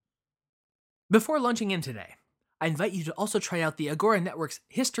Before launching in today, I invite you to also try out the Agora Network's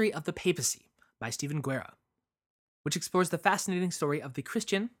History of the Papacy by Stephen Guerra, which explores the fascinating story of the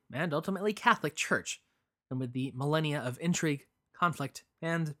Christian and ultimately Catholic Church, and with the millennia of intrigue, conflict,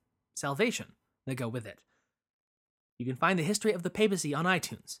 and salvation that go with it. You can find the History of the Papacy on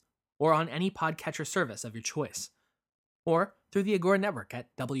iTunes, or on any podcatcher service of your choice, or through the Agora Network at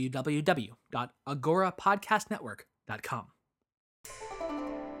www.agorapodcastnetwork.com.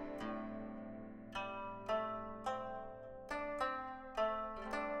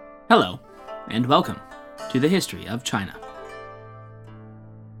 Hello, and welcome to the History of China.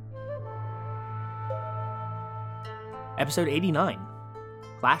 Episode 89,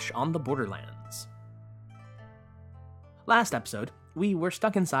 Clash on the Borderlands. Last episode, we were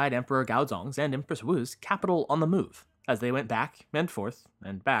stuck inside Emperor Gaozong's and Empress Wu's capital on the move, as they went back and forth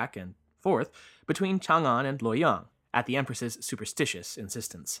between Chang'an and Luoyang at the Empress's superstitious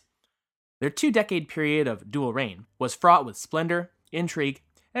insistence. Their 2-decade period of dual reign was fraught with splendor, intrigue,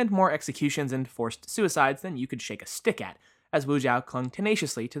 and more executions and forced suicides than you could shake a stick at, as Wu Zhao clung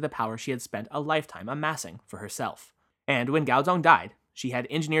tenaciously to the power she had spent a lifetime amassing for herself. And when Gaozong died, she had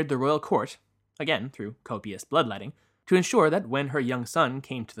engineered the royal court, again through copious bloodletting, to ensure that when her young son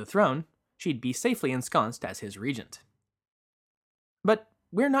came to the throne, she'd be safely ensconced as his regent. But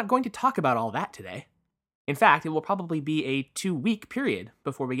we're not going to talk about all that today. In fact, it will probably be a 2-week period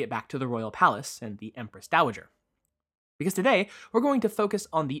before we get back to the royal palace and the Empress Dowager. Because today, we're going to focus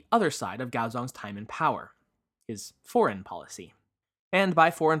on the other side of Gaozong's time in power, his foreign policy. And by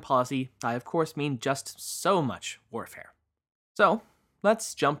foreign policy, I of course mean just so much warfare. So,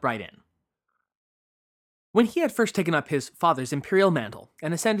 let's jump right in. When he had first taken up his father's imperial mantle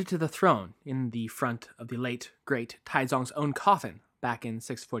and ascended to the throne in the front of the late, great Taizong's own coffin back in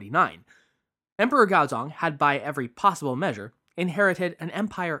 649, Emperor Gaozong had by every possible measure inherited an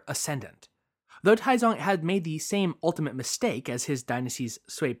empire ascendant. Though Taizong had made the same ultimate mistake as his dynasty's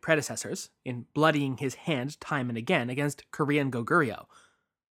Sui predecessors in bloodying his hand time and again against Korean Goguryeo,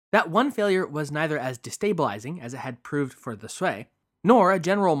 that one failure was neither as destabilizing as it had proved for the Sui, nor a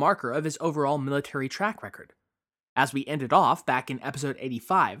general marker of his overall military track record. As we ended off back in episode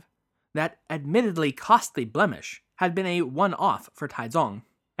 85, that admittedly costly blemish had been a one-off for Taizong,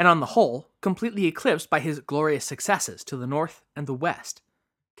 and on the whole, completely eclipsed by his glorious successes to the north and the west,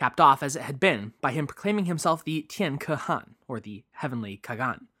 capped off as it had been by him proclaiming himself the Tian Kehan, or the Heavenly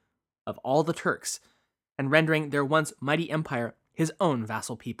Kaghan, of all the Turks, and rendering their once mighty empire his own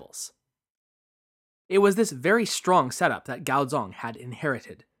vassal peoples. It was this very strong setup that Gaozong had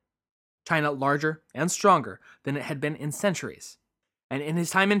inherited. China larger and stronger than it had been in centuries, and in his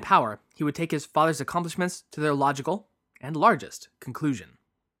time in power, he would take his father's accomplishments to their logical and largest conclusion.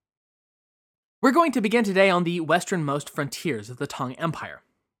 We're going to begin today on the westernmost frontiers of the Tang Empire,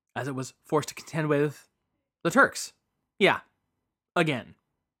 as it was forced to contend with the Turks. Yeah, again.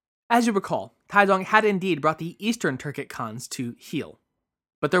 As you recall, Taizong had indeed brought the Eastern Turkic Khans to heel.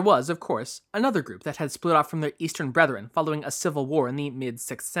 But there was, of course, another group that had split off from their eastern brethren following a civil war in the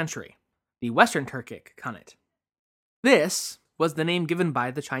mid-6th century, the Western Turkic Khannate. This was the name given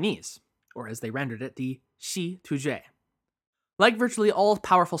by the Chinese, or as they rendered it, the Shi Tuje. Like virtually all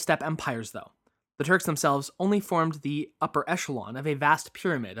powerful steppe empires, though, the Turks themselves only formed the upper echelon of a vast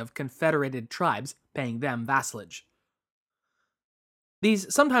pyramid of confederated tribes paying them vassalage.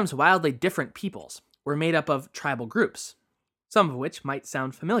 These sometimes wildly different peoples were made up of tribal groups, some of which might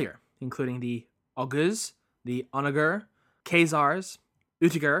sound familiar, including the Oguz, the Onoq, Khazars,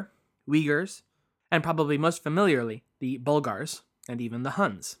 Uyghur, Uyghurs, and probably most familiarly, the Bulgars, and even the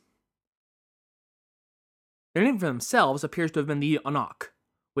Huns. Their name for themselves appears to have been the Onoq,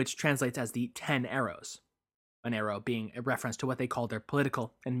 which translates as the 10 arrows, an arrow being a reference to what they called their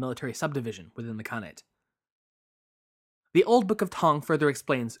political and military subdivision within the Khanate. The Old Book of Tang further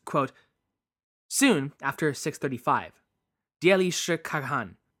explains, quote, "Soon after 635, Dielishi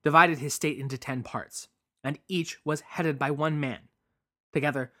Kaghan divided his state into 10 parts, and each was headed by one man.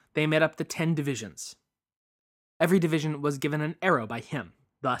 Together, they made up the 10 divisions. Every division was given an arrow by him,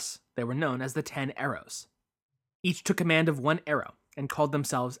 thus they were known as the 10 arrows. Each took command of one arrow, and called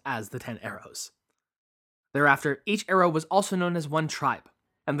themselves as the 10 arrows. Thereafter, each arrow was also known as one tribe,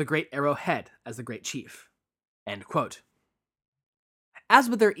 and the great arrowhead as the great chief." End quote. As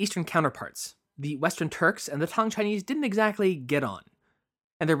with their eastern counterparts, the Western Turks and the Tang Chinese didn't exactly get on,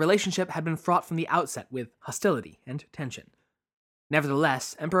 and their relationship had been fraught from the outset with hostility and tension.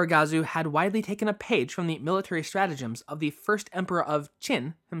 Nevertheless, Emperor Gaozu had widely taken a page from the military stratagems of the first emperor of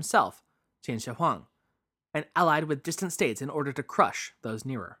Qin himself, Qin Shi Huang, and allied with distant states in order to crush those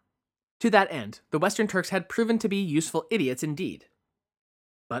nearer. To that end, the Western Turks had proven to be useful idiots indeed.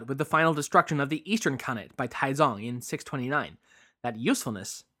 But with the final destruction of the Eastern Khanate by Taizong in 629, that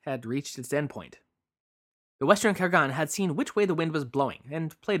usefulness had reached its endpoint. The Western Kaghan had seen which way the wind was blowing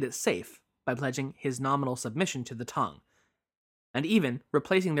and played it safe by pledging his nominal submission to the Tang, and even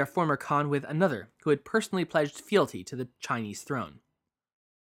replacing their former Khan with another who had personally pledged fealty to the Chinese throne.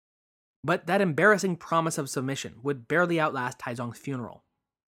 But that embarrassing promise of submission would barely outlast Taizong's funeral,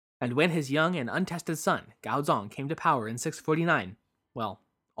 and when his young and untested son, Gaozong, came to power in 649, well,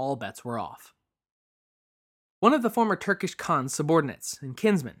 all bets were off. One of the former Turkish Khan's subordinates and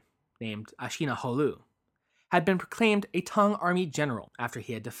kinsmen, named Ashina Holu, had been proclaimed a Tang army general after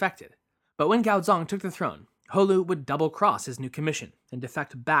he had defected, but when Gaozong took the throne, Holu would double-cross his new commission and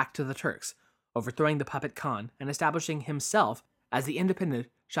defect back to the Turks, overthrowing the puppet Khan and establishing himself as the independent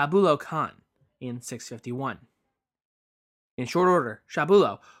Shabulou Khan in 651. In short order,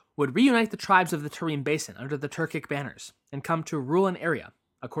 Shabulou would reunite the tribes of the Tarim Basin under the Turkic banners and come to rule an area,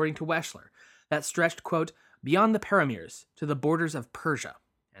 according to Weschler, that stretched, quote, beyond the Paramirs to the borders of Persia,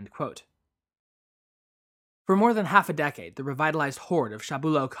 end quote. For more than half a decade, the revitalized horde of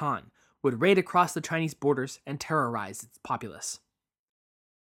Shabulou Khan would raid across the Chinese borders and terrorize its populace.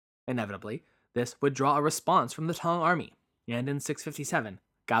 Inevitably, this would draw a response from the Tang army, and in 657,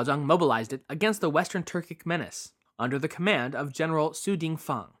 Gaozong mobilized it against the Western Turkic menace under the command of General Su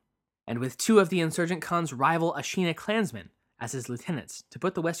Dingfang, and with two of the insurgent Khan's rival Ashina clansmen as his lieutenants to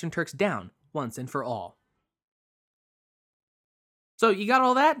put the Western Turks down once and for all. So you got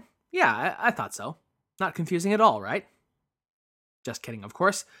all that? Yeah, I thought so. Not confusing at all, right? Just kidding, of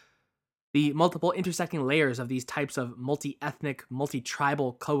course. The multiple intersecting layers of these types of multi-ethnic,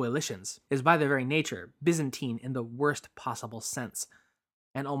 multi-tribal coalitions is by their very nature Byzantine in the worst possible sense,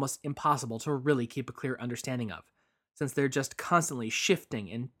 and almost impossible to really keep a clear understanding of, since they're just constantly shifting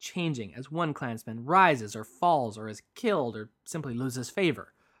and changing as one clansman rises or falls or is killed or simply loses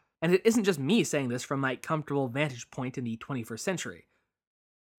favor. And it isn't just me saying this from my comfortable vantage point in the 21st century.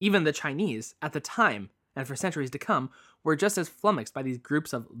 Even the Chinese, at the time, and for centuries to come, were just as flummoxed by these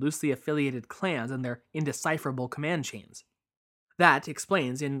groups of loosely affiliated clans and their indecipherable command chains. That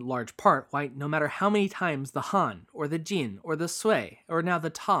explains, in large part, why no matter how many times the Han, or the Jin, or the Sui, or now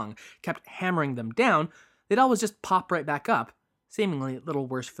the Tang kept hammering them down, they'd always just pop right back up, seemingly little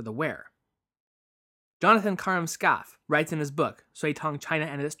worse for the wear. Jonathan Karam-Skaf writes in his book, Tang China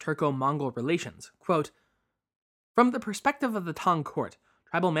and its Turko-Mongol Relations, quote, from the perspective of the Tang court,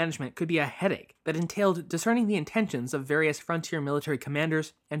 tribal management could be a headache that entailed discerning the intentions of various frontier military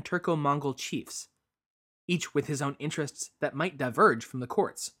commanders and Turko-Mongol chiefs, each with his own interests that might diverge from the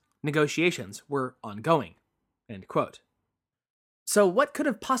court's. Negotiations were ongoing. End quote. So what could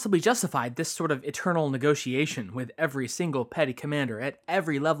have possibly justified this sort of eternal negotiation with every single petty commander at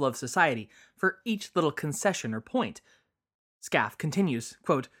every level of society for each little concession or point? Scaff continues,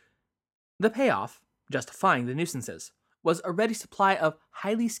 quote, the payoff, justifying the nuisances, was a ready supply of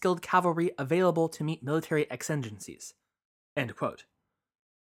highly skilled cavalry available to meet military exigencies. End quote.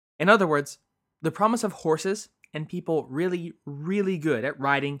 In other words, the promise of horses and people really, really good at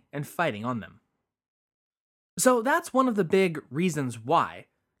riding and fighting on them. So that's one of the big reasons why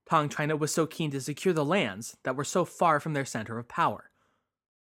Tang China was so keen to secure the lands that were so far from their center of power.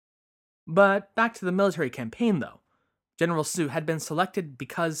 But back to the military campaign, though. General Su had been selected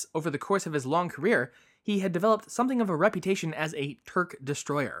because, over the course of his long career, he had developed something of a reputation as a Turk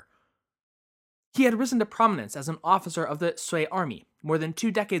Destroyer. He had risen to prominence as an officer of the Sui army more than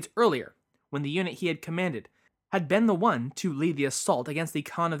 2 decades earlier, when the unit he had commanded had been the one to lead the assault against the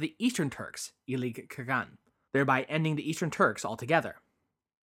Khan of the Eastern Turks, Dielishi Kaghan, thereby ending the Eastern Turks altogether.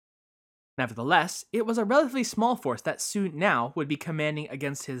 Nevertheless, it was a relatively small force that Su now would be commanding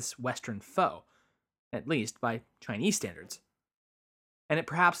against his Western foe, at least by Chinese standards. And it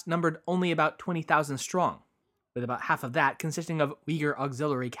perhaps numbered only about 20,000 strong, with about half of that consisting of Uyghur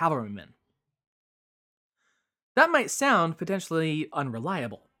auxiliary cavalrymen. That might sound potentially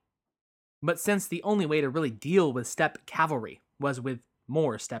unreliable, but since the only way to really deal with steppe cavalry was with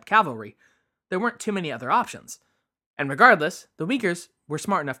more steppe cavalry, there weren't too many other options. And regardless, the Uyghurs were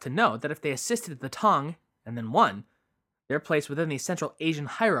smart enough to know that if they assisted the Tang and then won, their place within the Central Asian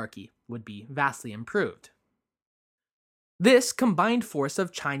hierarchy would be vastly improved. This combined force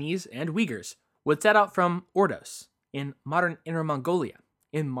of Chinese and Uyghurs would set out from Ordos, in modern Inner Mongolia,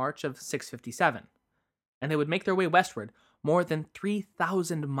 in March of 657, and they would make their way westward more than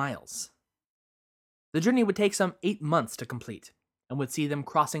 3,000 miles. The journey would take some 8 months to complete, and would see them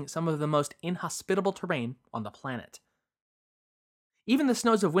crossing some of the most inhospitable terrain on the planet. Even the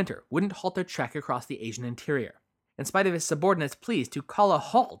snows of winter wouldn't halt their trek across the Asian interior, in spite of his subordinates' pleas to call a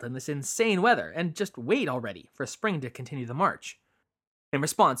halt in this insane weather and just wait already for spring to continue the march. In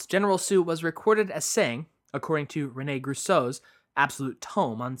response, General Sui was recorded as saying, according to René Grousset's absolute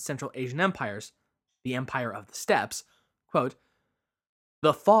tome on Central Asian empires, the Empire of the Steppes, quote,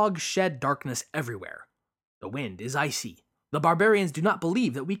 "The fog shed darkness everywhere. The wind is icy. The barbarians do not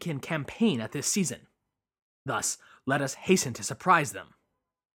believe that we can campaign at this season. Thus, let us hasten to surprise them."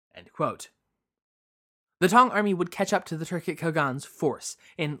 End quote. The Tang army would catch up to the Turkic Kaghan's force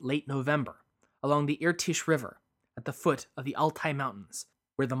in late November along the Irtysh River at the foot of the Altai Mountains,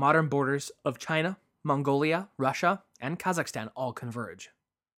 where the modern borders of China, Mongolia, Russia, and Kazakhstan all converge.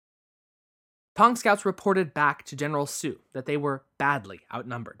 Tang scouts reported back to General Sui that they were badly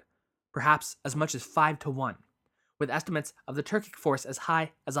outnumbered, perhaps as much as 5-1, with estimates of the Turkic force as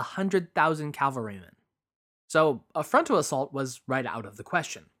high as 100,000 cavalrymen. So a frontal assault was right out of the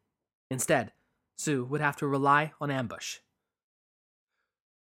question. Instead, Sui would have to rely on ambush.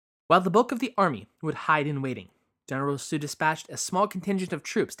 While the bulk of the army would hide in waiting, General Sui dispatched a small contingent of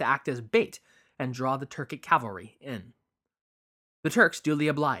troops to act as bait and draw the Turkic cavalry in. The Turks duly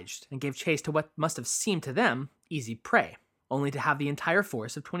obliged and gave chase to what must have seemed to them easy prey, only to have the entire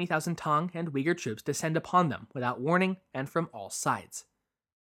force of 20,000 Tang and Uyghur troops descend upon them without warning and from all sides.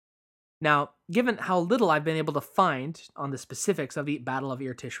 Now, given how little I've been able to find on the specifics of the Battle of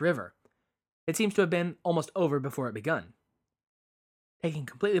Irtysh River, it seems to have been almost over before it begun. Taken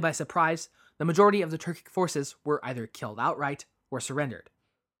completely by surprise, the majority of the Turkic forces were either killed outright or surrendered,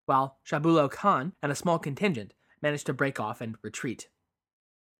 while Shabulou Khan and a small contingent managed to break off and retreat.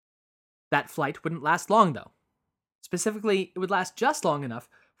 That flight wouldn't last long, though. Specifically, it would last just long enough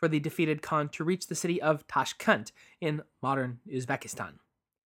for the defeated Khan to reach the city of Tashkent in modern Uzbekistan.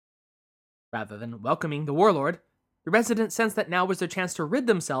 Rather than welcoming the warlord, the residents sensed that now was their chance to rid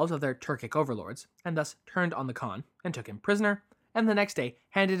themselves of their Turkic overlords, and thus turned on the Khan and took him prisoner, and the next day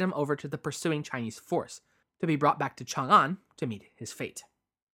handed him over to the pursuing Chinese force, to be brought back to Chang'an to meet his fate.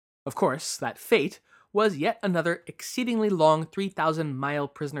 Of course, that fate was yet another exceedingly long 3,000-mile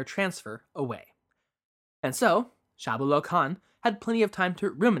prisoner transfer away. And so, Shabulou Khan had plenty of time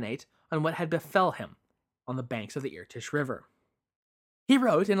to ruminate on what had befell him on the banks of the Irtysh River. He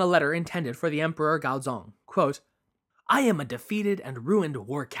wrote in a letter intended for the Emperor Gaozong, quote, "I am a defeated and ruined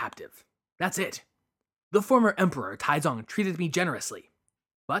war captive. That's it. The former Emperor Taizong treated me generously,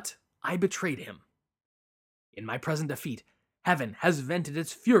 but I betrayed him. In my present defeat, heaven has vented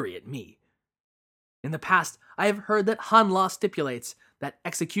its fury at me. In the past, I have heard that Han law stipulates that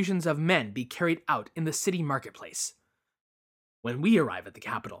executions of men be carried out in the city marketplace. When we arrive at the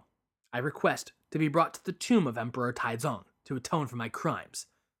capital, I request to be brought to the tomb of Emperor Taizong to atone for my crimes.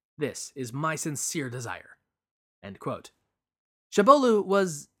 This is my sincere desire." End quote. Shabulou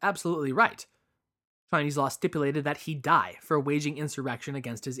was absolutely right. Chinese law stipulated that he die for waging insurrection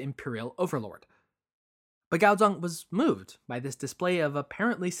against his imperial overlord. But Gaozong was moved by this display of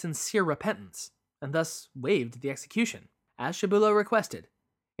apparently sincere repentance, and thus waived the execution, as Shabulou requested,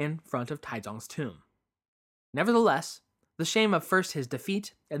 in front of Taizong's tomb. Nevertheless, the shame of first his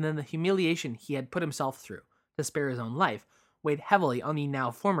defeat and then the humiliation he had put himself through to spare his own life weighed heavily on the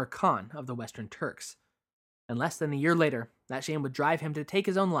now former Khan of the Western Turks, and less than a year later, that shame would drive him to take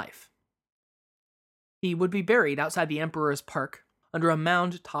his own life. He would be buried outside the Emperor's park under a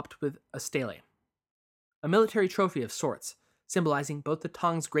mound topped with a stele, a military trophy of sorts, symbolizing both the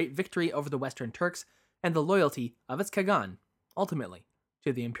Tang's great victory over the Western Turks and the loyalty of its Kaghan, ultimately,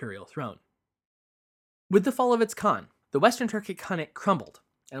 to the imperial throne. With the fall of its Khan, the Western Turkic Khannate crumbled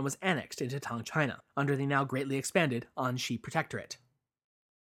and was annexed into Tang China under the now greatly expanded Anxi Protectorate.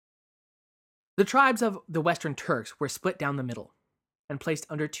 The tribes of the Western Turks were split down the middle and placed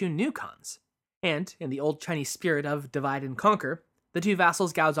under two new Khans, and, in the old Chinese spirit of divide and conquer, the two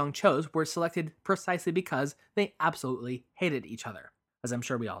vassals Gaozong chose were selected precisely because they absolutely hated each other. As I'm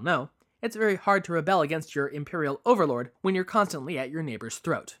sure we all know, it's very hard to rebel against your imperial overlord when you're constantly at your neighbor's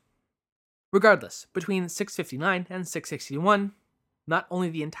throat. Regardless, between 659 and 661, not only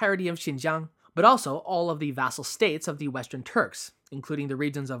the entirety of Xinjiang, but also all of the vassal states of the Western Turks, including the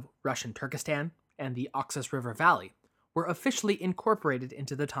regions of Russian Turkestan and the Oxus River Valley, were officially incorporated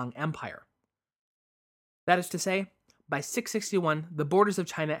into the Tang Empire. That is to say, by 661, the borders of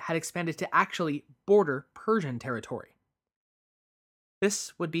China had expanded to actually border Persian territory.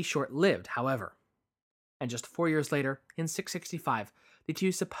 This would be short-lived, however, and just 4 years later, in 665, the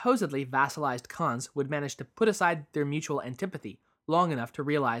two supposedly vassalized Khans would manage to put aside their mutual antipathy long enough to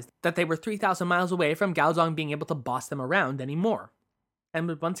realize that they were 3,000 miles away from Gaozong being able to boss them around anymore, and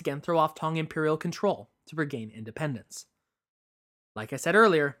would once again throw off Tang imperial control to regain independence. Like I said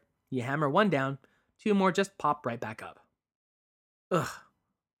earlier, you hammer one down, two more just pop right back up. Ugh,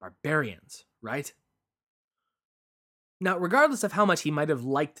 barbarians, right? Now, regardless of how much he might have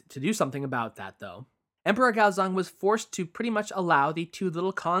liked to do something about that, though, Emperor Gaozong was forced to pretty much allow the two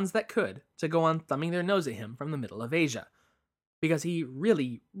little Khans that could to go on thumbing their nose at him from the middle of Asia, because he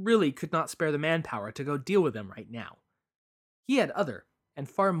really, really could not spare the manpower to go deal with them right now. He had other and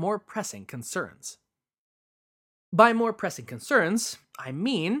far more pressing concerns. By more pressing concerns, I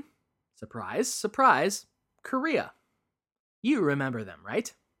mean, surprise, surprise, Korea. You remember them,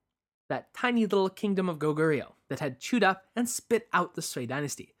 right? That tiny little kingdom of Goguryeo that had chewed up and spit out the Sui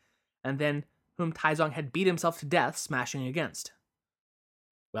dynasty, and then whom Taizong had beat himself to death smashing against.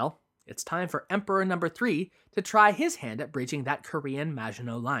 Well, it's time for Emperor number 3 to try his hand at breaching that Korean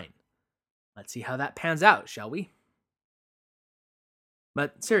Maginot line. Let's see how that pans out, shall we?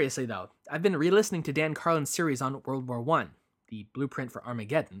 But seriously though, I've been re-listening to Dan Carlin's series on World War I, the blueprint for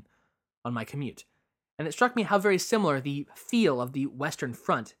Armageddon, on my commute, and it struck me how very similar the feel of the Western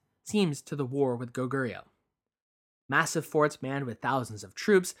Front seems to the war with Goguryeo. Massive forts manned with thousands of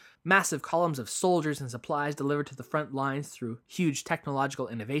troops, massive columns of soldiers and supplies delivered to the front lines through huge technological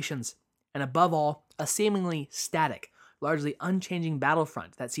innovations, and above all, a seemingly static, largely unchanging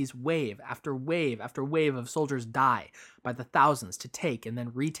battlefront that sees wave after wave after wave of soldiers die by the thousands to take and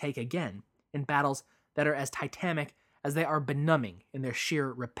then retake again in battles that are as titanic as they are benumbing in their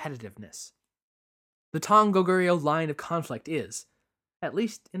sheer repetitiveness. The Tang-Goguryeo line of conflict is, at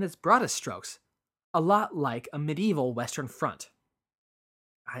least in its broadest strokes, a lot like a medieval Western Front.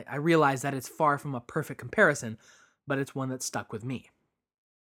 I realize that it's far from a perfect comparison, but it's one that stuck with me.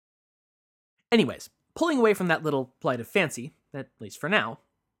 Anyways, pulling away from that little flight of fancy, at least for now,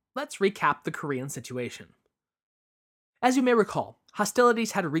 let's recap the Korean situation. As you may recall,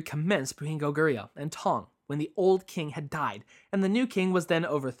 hostilities had recommenced between Goguryeo and Tang when the old king had died, and the new king was then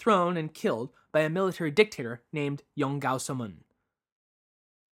overthrown and killed by a military dictator named Yong Gaosong.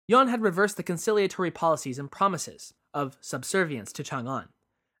 Yon had reversed the conciliatory policies and promises of subservience to Chang'an,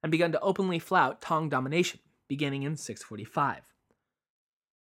 and begun to openly flout Tang domination, beginning in 645.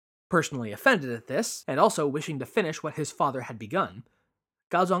 Personally offended at this, and also wishing to finish what his father had begun,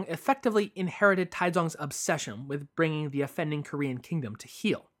 Gaozong effectively inherited Taizong's obsession with bringing the offending Korean kingdom to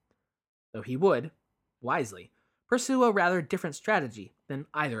heel, though he would, wisely, pursue a rather different strategy than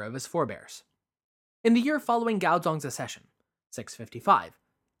either of his forebears. In the year following Gaozong's accession, 655,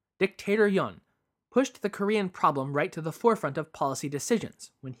 Dictator Yon pushed the Korean problem right to the forefront of policy decisions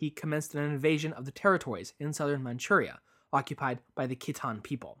when he commenced an invasion of the territories in southern Manchuria, occupied by the Khitan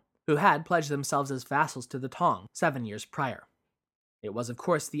people, who had pledged themselves as vassals to the Tang 7 years prior. It was, of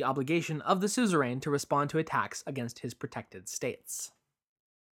course, the obligation of the suzerain to respond to attacks against his protected states.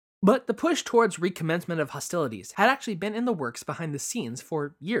 But the push towards recommencement of hostilities had actually been in the works behind the scenes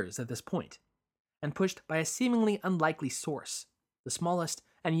for years at this point, and pushed by a seemingly unlikely source, the smallest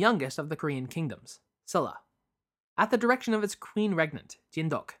and youngest of the Korean kingdoms, Silla, at the direction of its queen regnant,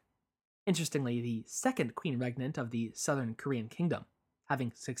 Jindok. Interestingly, the second queen regnant of the southern Korean kingdom,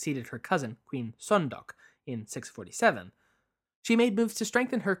 having succeeded her cousin, Queen Sondok, in 647, she made moves to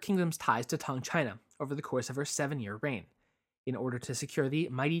strengthen her kingdom's ties to Tang China over the course of her 7-year reign, in order to secure the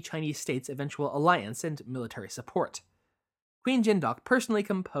mighty Chinese state's eventual alliance and military support. Queen Jindok personally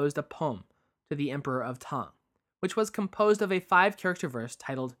composed a poem to the Emperor of Tang, which was composed of a 5-character verse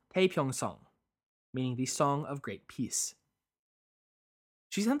titled Pae-yong Song, meaning the Song of Great Peace.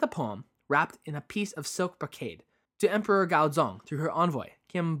 She sent the poem, wrapped in a piece of silk brocade, to Emperor Gaozong through her envoy,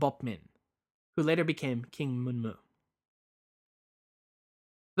 Kim Bop-min, who later became King Munmu.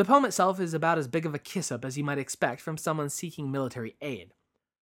 The poem itself is about as big of a kiss-up as you might expect from someone seeking military aid.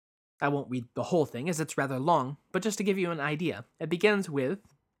 I won't read the whole thing as it's rather long, but just to give you an idea, it begins with,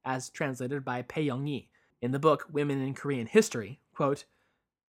 as translated by Pae-yong in the book Women in Korean History, quote,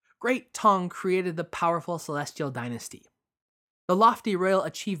 "Great Tang created the powerful celestial dynasty. The lofty royal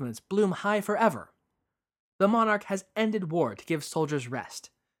achievements bloom high forever. The monarch has ended war to give soldiers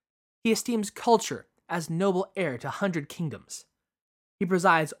rest. He esteems culture as noble heir to 100 kingdoms. He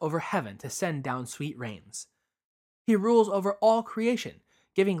presides over heaven to send down sweet rains. He rules over all creation,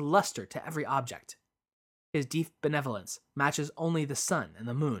 giving luster to every object. His deep benevolence matches only the sun and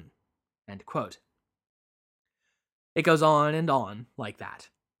the moon." End quote. It goes on and on like that.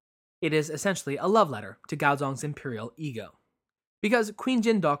 It is essentially a love letter to Gaozong's imperial ego. Because Queen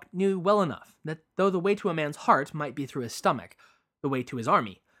Jindok knew well enough that though the way to a man's heart might be through his stomach, the way to his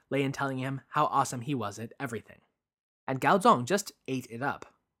army lay in telling him how awesome he was at everything. And Gaozong just ate it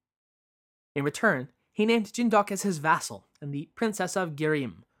up. In return, he named Jindok as his vassal and the Princess of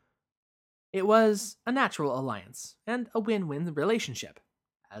Girim. It was a natural alliance and a win-win relationship,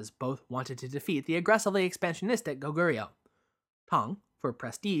 as both wanted to defeat the aggressively expansionistic Goguryeo, Tang for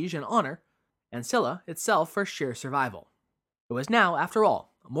prestige and honor, and Silla itself for sheer survival. It was now, after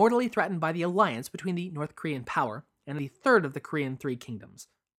all, mortally threatened by the alliance between the North Korean power and the third of the Korean Three Kingdoms,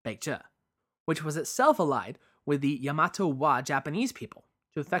 Baekje, which was itself allied with the Yamato-wa Japanese people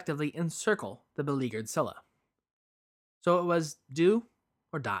to effectively encircle the beleaguered Silla. So it was do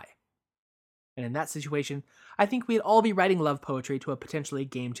or die. And in that situation, I think we'd all be writing love poetry to a potentially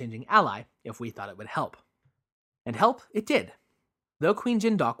game-changing ally if we thought it would help. And help it did. Though Queen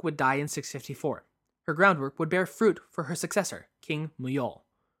Jindok would die in 654, her groundwork would bear fruit for her successor, King Muyol.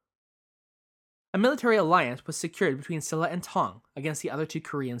 A military alliance was secured between Silla and Tang against the other two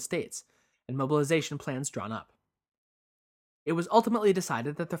Korean states, and mobilization plans drawn up. It was ultimately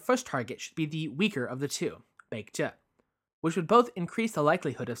decided that the first target should be the weaker of the two, Baekje, which would both increase the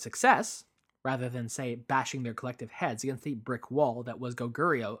likelihood of success, rather than, say, bashing their collective heads against the brick wall that was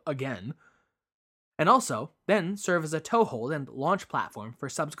Goguryeo again, and also then serve as a toehold and launch platform for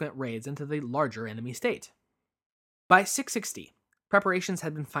subsequent raids into the larger enemy state. By 660, preparations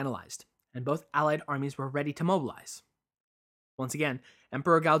had been finalized, and both allied armies were ready to mobilize. Once again,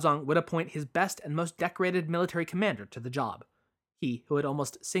 Emperor Gaozong would appoint his best and most decorated military commander to the job, he who had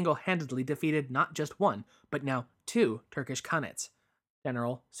almost single-handedly defeated not just one, but now two Turkish Khanates,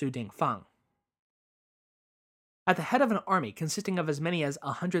 General Dingfang. At the head of an army consisting of as many as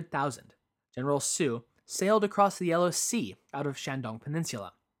 100,000, General Su sailed across the Yellow Sea out of Shandong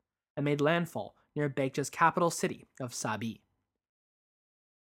Peninsula and made landfall near Baekje's capital city of Sabi.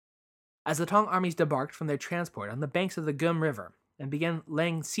 As the Tang armies debarked from their transport on the banks of the Gum River and began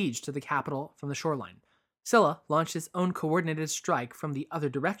laying siege to the capital from the shoreline, Silla launched its own coordinated strike from the other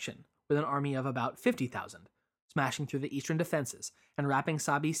direction with an army of about 50,000, smashing through the eastern defenses and wrapping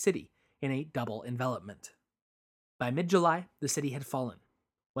Sabi city in a double envelopment. By mid-July, the city had fallen.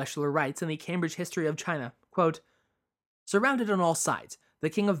 Weschler writes in the Cambridge History of China, quote, "Surrounded on all sides, the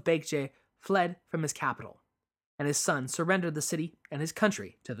king of Baekje fled from his capital, and his son surrendered the city and his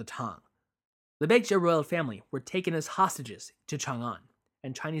country to the Tang. The Baekje royal family were taken as hostages to Chang'an,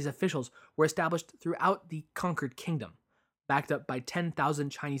 and Chinese officials were established throughout the conquered kingdom, backed up by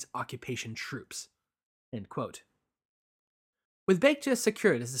 10,000 Chinese occupation troops." End quote. With Baekje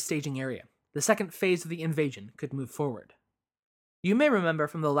secured as the staging area, the second phase of the invasion could move forward. You may remember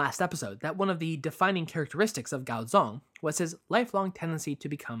from the last episode that one of the defining characteristics of Gaozong was his lifelong tendency to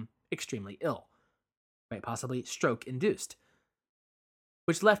become extremely ill, quite possibly stroke-induced,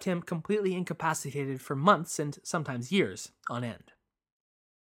 which left him completely incapacitated for months and sometimes years on end.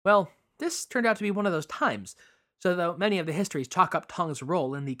 Well, this turned out to be one of those times, so though many of the histories chalk up Tang's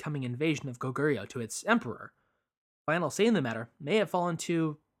role in the coming invasion of Goguryeo to its emperor, final say in the matter may have fallen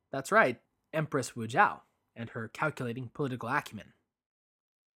to, that's right, Empress Wu Zhao and her calculating political acumen.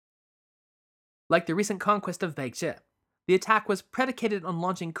 Like the recent conquest of Baekje, the attack was predicated on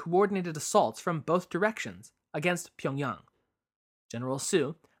launching coordinated assaults from both directions against Pyongyang. General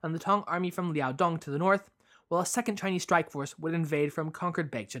Su and the Tang army from Liaodong to the north, while a second Chinese strike force would invade from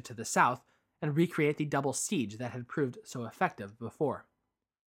conquered Baekje to the south and recreate the double siege that had proved so effective before.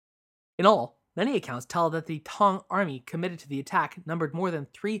 In all, many accounts tell that the Tang army committed to the attack numbered more than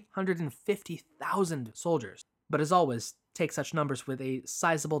 350,000 soldiers, but as always, take such numbers with a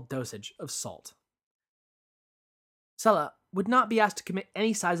sizable dosage of salt. Silla would not be asked to commit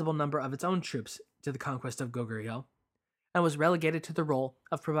any sizable number of its own troops to the conquest of Goguryeo, and was relegated to the role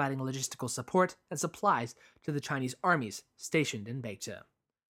of providing logistical support and supplies to the Chinese armies stationed in Baekje.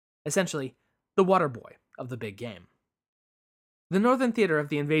 Essentially, the water boy of the big game. The northern theater of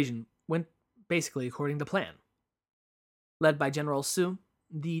the invasion went basically according to plan. Led by General Su,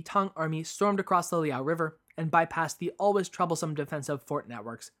 the Tang army stormed across the Liao River and bypassed the always troublesome defensive fort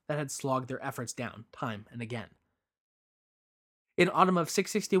networks that had slogged their efforts down time and again. In autumn of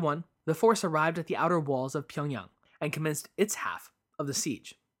 661, the force arrived at the outer walls of Pyongyang and commenced its half of the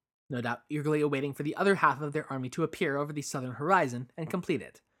siege, no doubt eagerly awaiting for the other half of their army to appear over the southern horizon and complete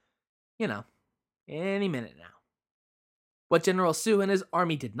it. Any minute now. What General Su and his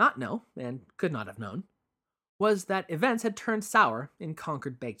army did not know, and could not have known, was that events had turned sour in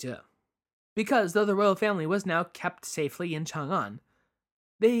conquered Baekje. Because though the royal family was now kept safely in Chang'an,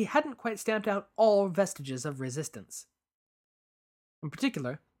 they hadn't quite stamped out all vestiges of resistance. In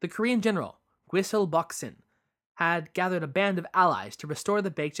particular, the Korean general, Gwisil Boksin, had gathered a band of allies to restore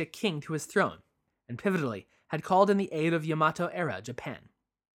the Baekje king to his throne, and pivotally had called in the aid of Yamato-era Japan.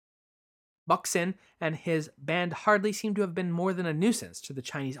 Boksin and his band hardly seemed to have been more than a nuisance to the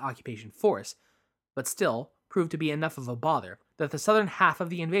Chinese occupation force, but still proved to be enough of a bother that the southern half of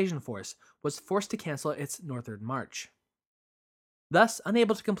the invasion force was forced to cancel its northward march. Thus,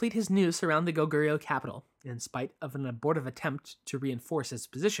 unable to complete his noose around the Goguryeo capital, in spite of an abortive attempt to reinforce his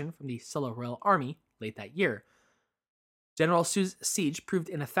position from the Silla royal army late that year, General Su's siege proved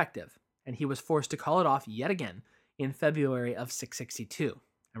ineffective, and he was forced to call it off yet again in February of 662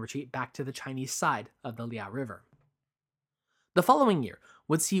 and retreat back to the Chinese side of the Liao River. The following year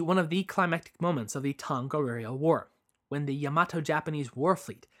would see one of the climactic moments of the Tang-Goguryeo War, when the Yamato-Japanese war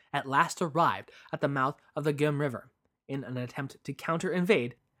fleet at last arrived at the mouth of the Gum River in an attempt to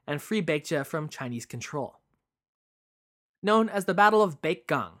counter-invade and free Baekje from Chinese control. Known as the Battle of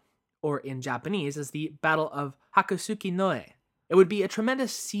Pae-yong, or in Japanese as the Battle of Hakusuki Noe, it would be a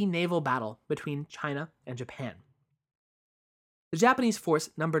tremendous sea naval battle between China and Japan. The Japanese force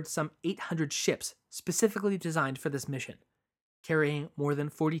numbered some 800 ships specifically designed for this mission, carrying more than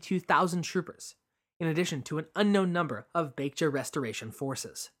 42,000 troopers, in addition to an unknown number of Baekje restoration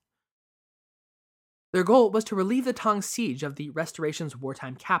forces. Their goal was to relieve the Tang siege of the Restoration's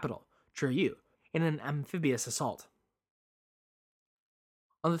wartime capital, Goguryeo, in an amphibious assault.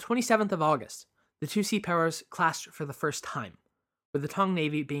 On the 27th of August, the two sea powers clashed for the first time, with the Tang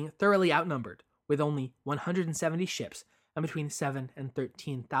Navy being thoroughly outnumbered, with only 170 ships and between 7,000 and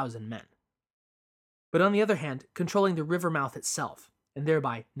 13,000 men. But on the other hand, controlling the river mouth itself, and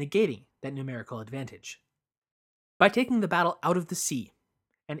thereby negating that numerical advantage. By taking the battle out of the sea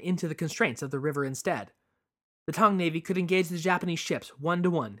and into the constraints of the river instead, the Tang Navy could engage the Japanese ships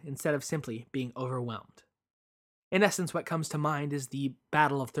 1-to-1 instead of simply being overwhelmed. In essence, what comes to mind is the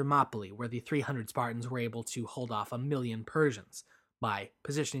Battle of Thermopylae, where the 300 Spartans were able to hold off 1,000,000 Persians by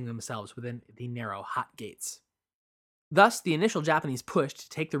positioning themselves within the narrow hot gates. Thus, the initial Japanese push to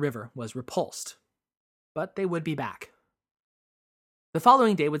take the river was repulsed, but they would be back. The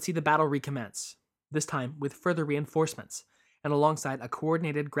following day would see the battle recommence, this time with further reinforcements, and alongside a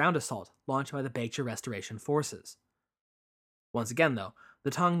coordinated ground assault launched by the Baekje Restoration forces. Once again, though,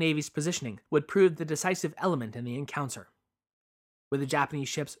 the Tang Navy's positioning would prove the decisive element in the encounter, with the Japanese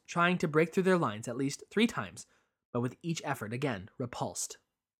ships trying to break through their lines at least 3 times, but with each effort again repulsed.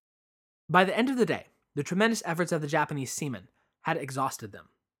 By the end of the day, the tremendous efforts of the Japanese seamen had exhausted them,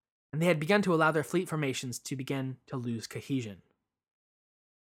 and they had begun to allow their fleet formations to begin to lose cohesion.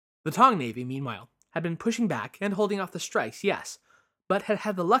 The Tang Navy, meanwhile, had been pushing back and holding off the strikes, yes, but had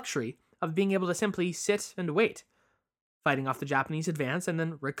had the luxury of being able to simply sit and wait, fighting off the Japanese advance and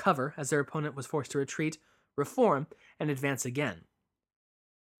then recover as their opponent was forced to retreat, reform, and advance again.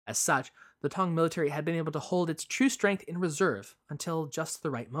 As such, the Tang military had been able to hold its true strength in reserve until just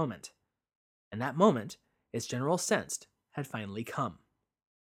the right moment. And that moment, its general sensed, had finally come.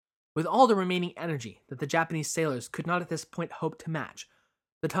 With all the remaining energy that the Japanese sailors could not at this point hope to match,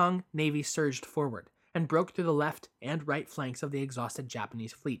 the Tang Navy surged forward and broke through the left and right flanks of the exhausted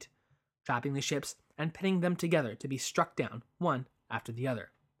Japanese fleet, trapping the ships and pinning them together to be struck down one after the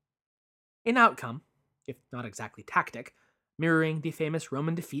other. An outcome, if not exactly tactic, mirroring the famous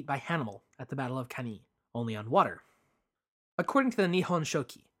Roman defeat by Hannibal at the Battle of Cannae, only on water. According to the Nihon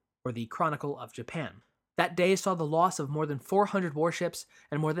Shoki, or the Chronicle of Japan, that day saw the loss of more than 400 warships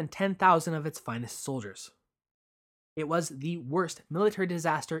and more than 10,000 of its finest soldiers. It was the worst military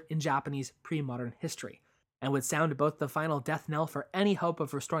disaster in Japanese pre-modern history, and would sound both the final death knell for any hope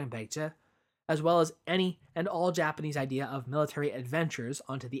of restoring Baekje, as well as any and all Japanese idea of military adventures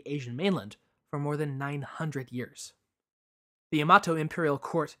onto the Asian mainland for more than 900 years. The Yamato imperial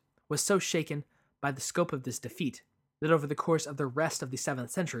court was so shaken by the scope of this defeat that over the course of the rest of the 7th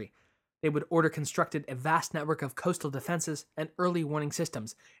century, they would order constructed a vast network of coastal defenses and early warning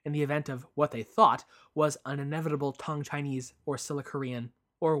systems in the event of what they thought was an inevitable Tang Chinese or Silla Korean,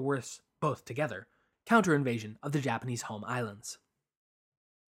 or worse, both together, counter-invasion of the Japanese home islands.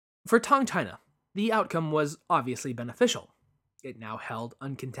 For Tang China, the outcome was obviously beneficial. It now held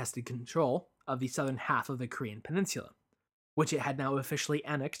uncontested control of the southern half of the Korean Peninsula, which it had now officially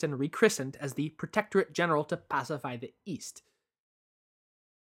annexed and rechristened as the Protectorate General to pacify the East.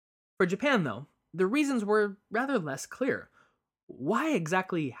 For Japan, though, the reasons were rather less clear. Why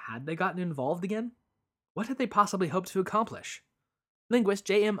exactly had they gotten involved again? What had they possibly hoped to accomplish? Linguist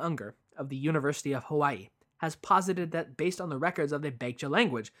J.M. Unger of the University of Hawaii has posited that based on the records of the Baekje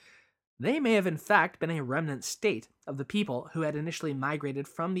language, they may have in fact been a remnant state of the people who had initially migrated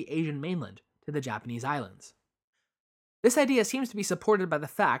from the Asian mainland to the Japanese islands. This idea seems to be supported by the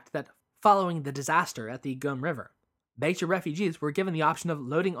fact that following the disaster at the Gum River, Baekje refugees were given the option of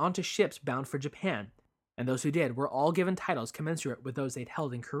loading onto ships bound for Japan, and those who did were all given titles commensurate with those they'd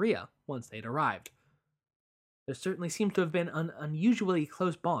held in Korea once they'd arrived. There certainly seems to have been an unusually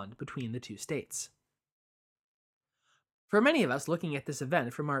close bond between the two states. For many of us looking at this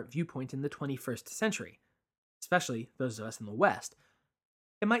event from our viewpoint in the 21st century, especially those of us in the West,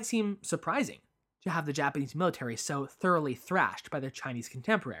 it might seem surprising to have the Japanese military so thoroughly thrashed by their Chinese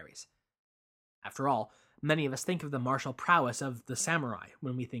contemporaries. After all, Many of us think of the martial prowess of the samurai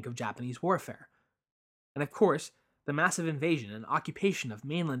when we think of Japanese warfare. And of course, the massive invasion and occupation of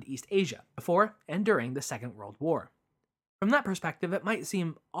mainland East Asia before and during the Second World War. From that perspective, it might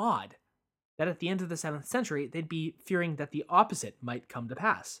seem odd that at the end of the 7th century, they'd be fearing that the opposite might come to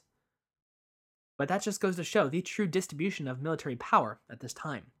pass. But that just goes to show the true distribution of military power at this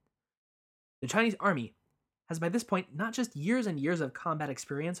time. The Chinese army has by this point not just years and years of combat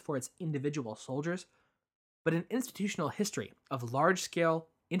experience for its individual soldiers, but an institutional history of large-scale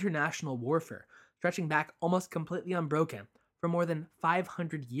international warfare stretching back almost completely unbroken for more than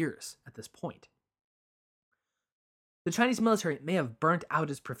 500 years at this point. The Chinese military may have burnt out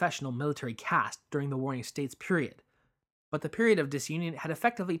its professional military caste during the Warring States period, but the period of disunion had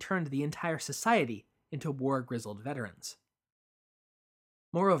effectively turned the entire society into war-grizzled veterans.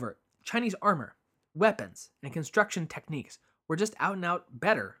 Moreover, Chinese armor, weapons, and construction techniques were just out and out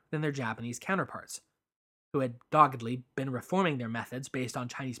better than their Japanese counterparts, who had doggedly been reforming their methods based on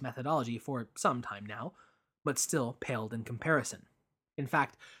Chinese methodology for some time now, but still paled in comparison. In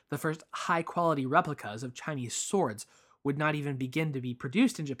fact, the first high-quality replicas of Chinese swords would not even begin to be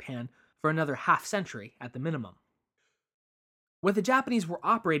produced in Japan for another half-century at the minimum. What the Japanese were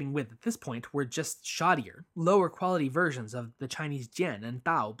operating with at this point were just shoddier, lower-quality versions of the Chinese Jian and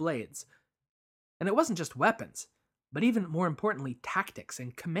Dao blades. And it wasn't just weapons, but even more importantly, tactics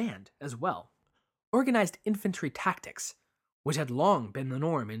and command as well. Organized infantry tactics, which had long been the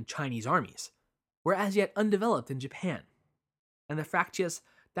norm in Chinese armies, were as yet undeveloped in Japan, and the fractious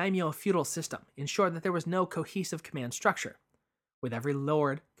daimyo feudal system ensured that there was no cohesive command structure, with every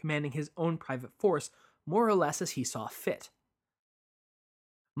lord commanding his own private force more or less as he saw fit.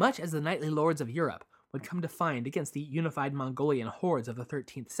 Much as the knightly lords of Europe would come to find against the unified Mongolian hordes of the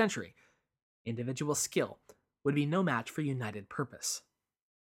 13th century, individual skill would be no match for united purpose.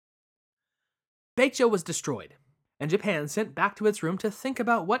 Baekje was destroyed, and Japan sent back to its room to think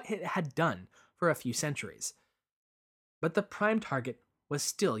about what it had done for a few centuries. But the prime target was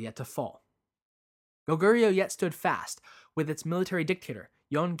still yet to fall. Goguryeo yet stood fast, with its military dictator,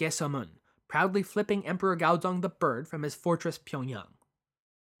 Yon Gesomun, proudly flipping Emperor Gaozong the Bird from his fortress Pae-yong.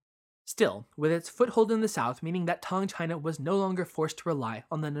 Still, with its foothold in the south meaning that Tang China was no longer forced to rely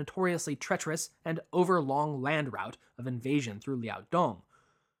on the notoriously treacherous and overlong land route of invasion through Liaodong,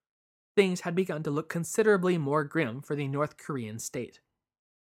 things had begun to look considerably more grim for the North Korean state.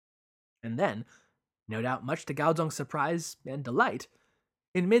 And then, no doubt much to Gaozong's surprise and delight,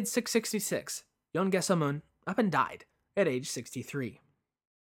 in mid-666, Yon Gesomun up and died at age 63.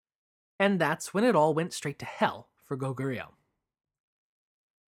 And that's when it all went straight to hell for Goguryeo.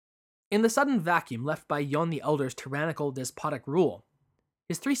 In the sudden vacuum left by Yon the Elder's tyrannical, despotic rule,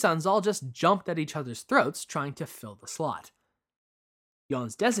 his three sons all just jumped at each other's throats trying to fill the slot.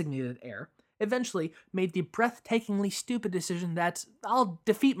 Yon's designated heir eventually made the breathtakingly stupid decision that I'll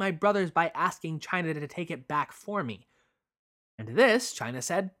defeat my brothers by asking China to take it back for me. And to this, China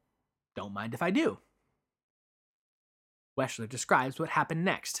said, "Don't mind if I do." Weschler describes what happened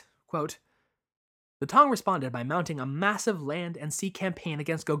next. Quote, "The Tang responded by mounting a massive land and sea campaign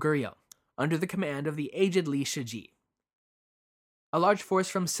against Goguryeo, under the command of the aged Li Shiji. A large force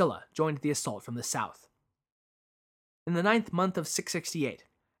from Silla joined the assault from the south. In the 9th month of 668,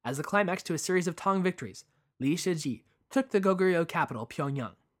 as the climax to a series of Tang victories, Li Shiji took the Goguryeo capital,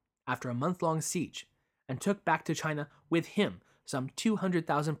 Pyongyang, after a month-long siege, and took back to China with him some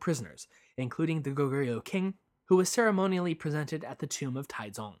 200,000 prisoners, including the Goguryeo king, who was ceremonially presented at the tomb of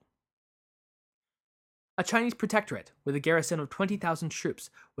Taizong. A Chinese protectorate with a garrison of 20,000 troops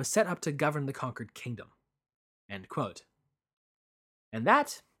was set up to govern the conquered kingdom." End quote. And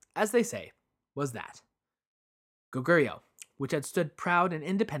that, as they say, was that. Goguryeo, which had stood proud and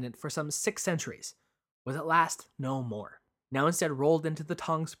independent for some 6 centuries, was at last no more, now instead rolled into the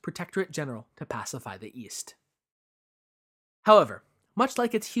Tang's protectorate general to pacify the east. However, much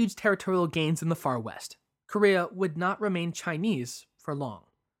like its huge territorial gains in the far west, Korea would not remain Chinese for long.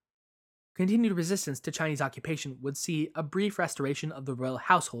 Continued resistance to Chinese occupation would see a brief restoration of the royal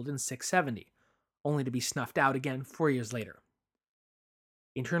household in 670, only to be snuffed out again 4 years later.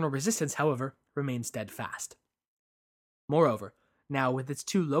 Internal resistance, however, remained steadfast. Moreover, now with its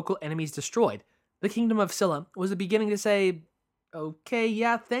 2 local enemies destroyed, the Kingdom of Silla was beginning to say, "Okay,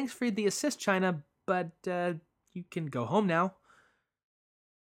 yeah, thanks for the assist, China, but you can go home now."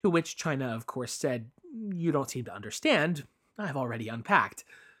 To which China, of course, said, "You don't seem to understand. I've already unpacked."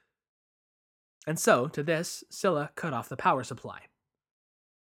 And so, to this, Silla cut off the power supply.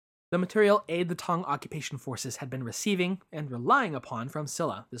 The material aid the Tang occupation forces had been receiving and relying upon from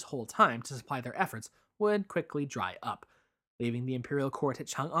Silla this whole time to supply their efforts would quickly dry up, leaving the imperial court at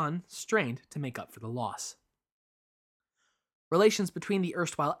Chang'an strained to make up for the loss. Relations between the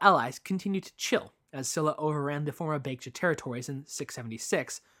erstwhile allies continued to chill as Silla overran the former Baekje territories in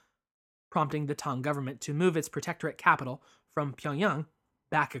 676, prompting the Tang government to move its protectorate capital from Pyongyang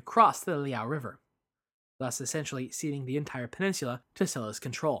back across the Liao River, thus essentially ceding the entire peninsula to Silla's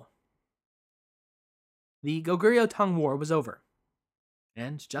control. The Goguryeo-Tang War was over,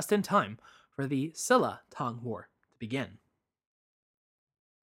 and just in time for the Silla-Tang War to begin.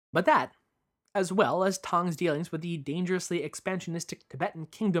 But that, as well as Tang's dealings with the dangerously expansionistic Tibetan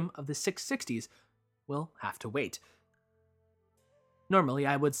kingdom of the 660s, will have to wait. Normally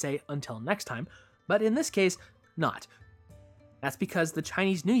I would say until next time, but in this case, not. That's because the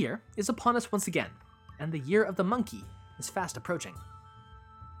Chinese New Year is upon us once again, and the Year of the Monkey is fast approaching.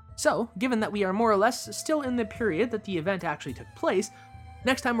 So, given that we are more or less still in the period that the event actually took place,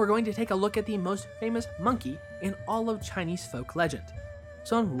 next time we're going to take a look at the most famous monkey in all of Chinese folk legend,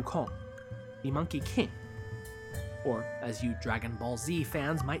 Sun Wukong, the Monkey King. Or, as you Dragon Ball Z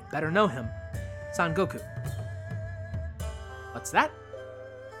fans might better know him, Son Goku. What's that?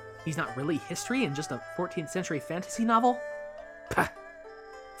 He's not really history in just a 14th century fantasy novel? Pah!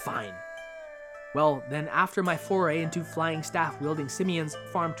 Fine. Well, then after my foray into flying staff-wielding simians,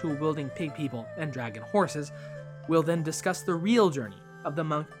 farm tool-wielding pig people, and dragon horses, we'll then discuss the real journey of the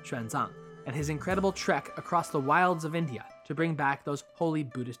monk Xuanzang and his incredible trek across the wilds of India to bring back those holy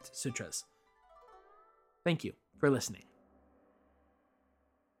Buddhist sutras. Thank you for listening.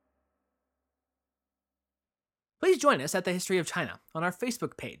 Please join us at The History of China on our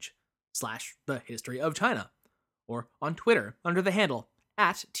Facebook page, /The History of China, or on Twitter under the handle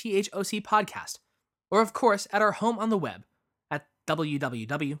 @THOC Podcast, or of course at our home on the web at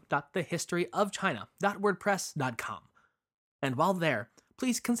www.thehistoryofchina.wordpress.com. And while there,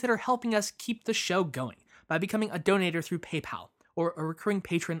 please consider helping us keep the show going by becoming a donator through PayPal or a recurring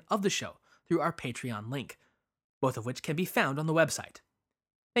patron of the show through our Patreon link, both of which can be found on the website.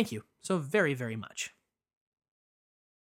 Thank you so very, very much.